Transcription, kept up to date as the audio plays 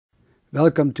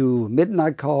Welcome to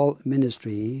Midnight Call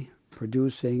Ministry,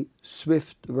 producing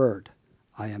Swift Word.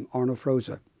 I am Arno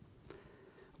Froese.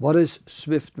 What is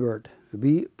Swift Word?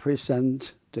 We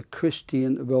present the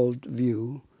Christian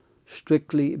worldview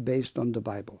strictly based on the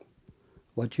Bible.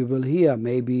 What you will hear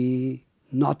may be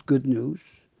not good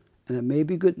news, and it may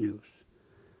be good news.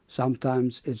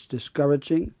 Sometimes it's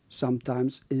discouraging,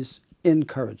 sometimes it's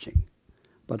encouraging.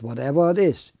 But whatever it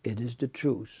is the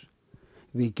truth.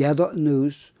 We gather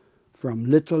news from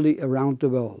literally around the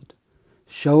world,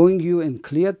 showing you in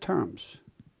clear terms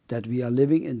that we are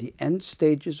living in the end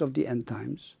stages of the end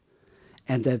times,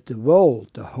 and that the world,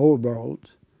 the whole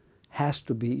world, has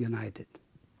to be united.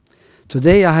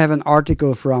 Today I have an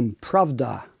article from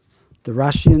Pravda, the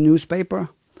Russian newspaper,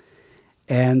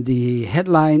 and the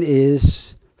headline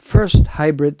is First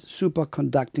Hybrid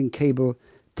Superconducting Cable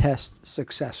Test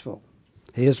Successful.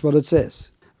 Here's what it says.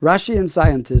 Russian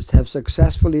scientists have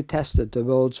successfully tested the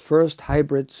world's first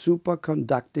hybrid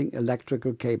superconducting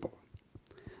electrical cable.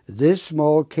 This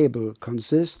small cable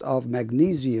consists of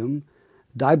magnesium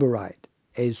diboride,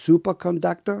 a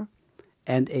superconductor,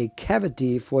 and a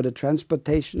cavity for the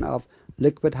transportation of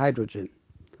liquid hydrogen.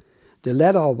 The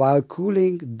latter, while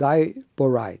cooling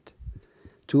diboride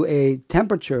to a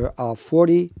temperature of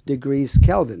 40 degrees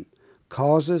Kelvin,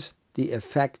 causes the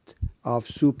effect of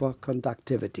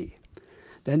superconductivity.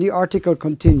 Then the article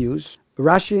continues.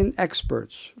 Russian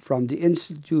experts from the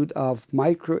Institute of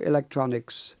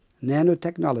Microelectronics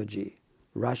Nanotechnology,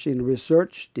 Russian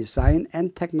Research, Design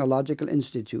and Technological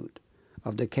Institute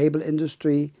of the Cable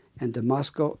Industry, and the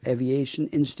Moscow Aviation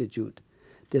Institute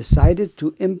decided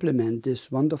to implement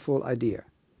this wonderful idea.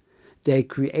 They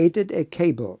created a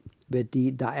cable with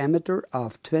the diameter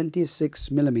of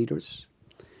 26 millimeters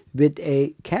with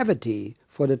a cavity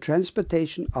for the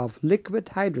transportation of liquid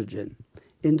hydrogen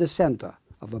in the center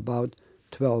of about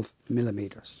 12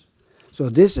 millimeters. So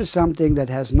this is something that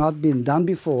has not been done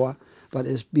before, but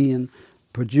is being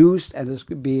produced and is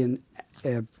being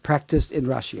practiced in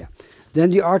Russia.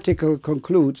 Then the article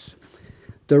concludes,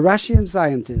 the Russian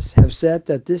scientists have said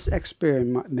that this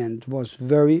experiment was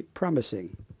very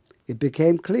promising. It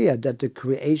became clear that the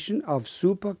creation of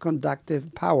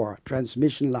superconductive power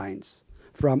transmission lines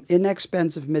from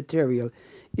inexpensive material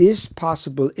is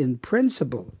possible in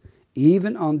principle,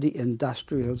 even on the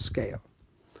industrial scale.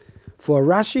 For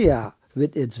Russia,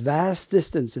 with its vast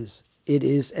distances, it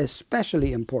is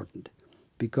especially important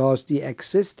because the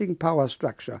existing power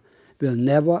structure will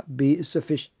never be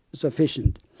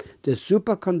sufficient. The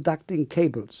superconducting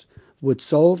cables would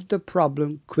solve the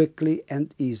problem quickly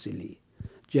and easily.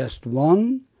 Just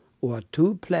one or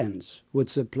two plants would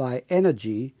supply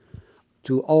energy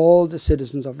to all the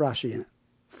citizens of Russia,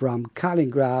 from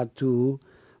Kaliningrad to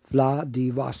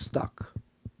Vladivostok.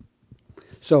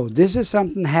 So this is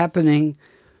something happening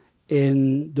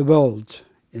in the world,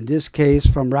 in this case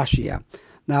from Russia.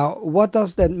 Now, what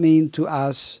does that mean to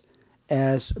us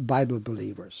as Bible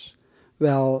believers?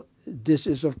 Well, this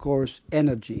is, of course,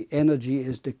 energy. Energy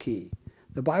is the key.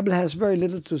 The Bible has very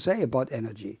little to say about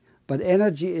energy, but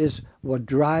energy is what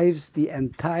drives the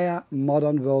entire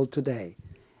modern world today.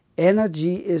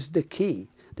 Energy is the key.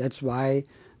 That's why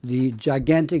the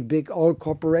gigantic big oil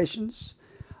corporations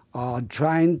are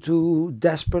trying to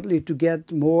desperately to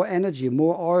get more energy,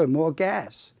 more oil, more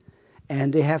gas.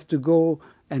 And they have to go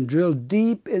and drill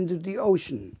deep into the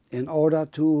ocean in order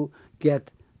to get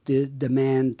the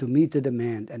demand, to meet the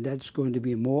demand. And that's going to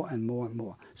be more and more and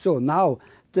more. So now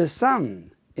the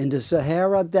sun in the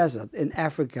Sahara Desert in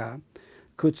Africa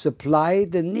could supply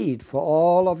the need for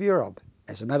all of Europe.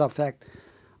 As a matter of fact,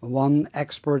 one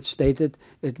expert stated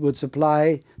it would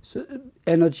supply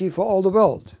energy for all the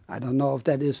world. I don't know if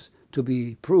that is to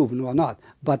be proven or not.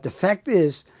 But the fact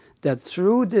is that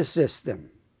through this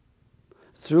system,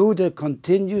 through the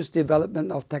continuous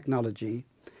development of technology,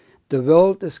 the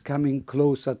world is coming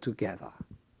closer together.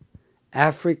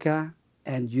 Africa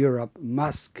and Europe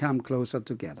must come closer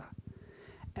together.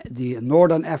 The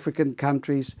northern African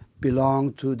countries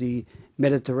belong to the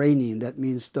Mediterranean. That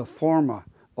means the former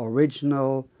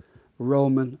original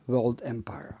Roman world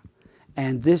empire.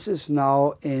 And this is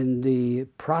now in the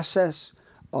process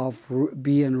of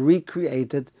being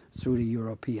recreated through the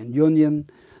European Union,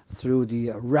 through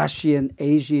the Russian,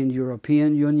 Asian,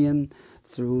 European Union,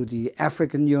 through the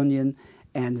African Union,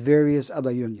 and various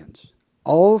other unions.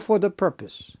 All for the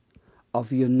purpose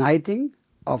of uniting,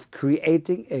 of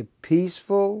creating a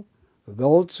peaceful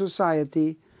world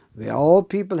society where all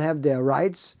people have their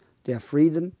rights, their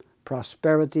freedom,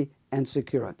 prosperity, and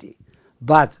security.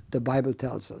 But the Bible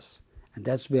tells us, and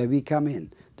that's where we come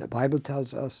in, the Bible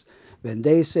tells us, when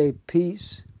they say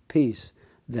peace, peace,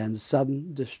 then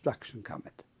sudden destruction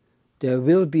cometh. There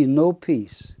will be no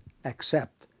peace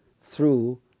except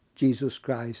through Jesus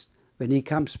Christ when he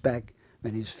comes back,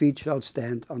 when his feet shall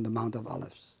stand on the Mount of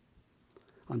Olives.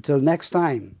 Until next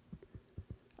time,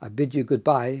 I bid you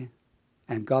goodbye,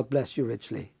 and God bless you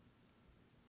richly.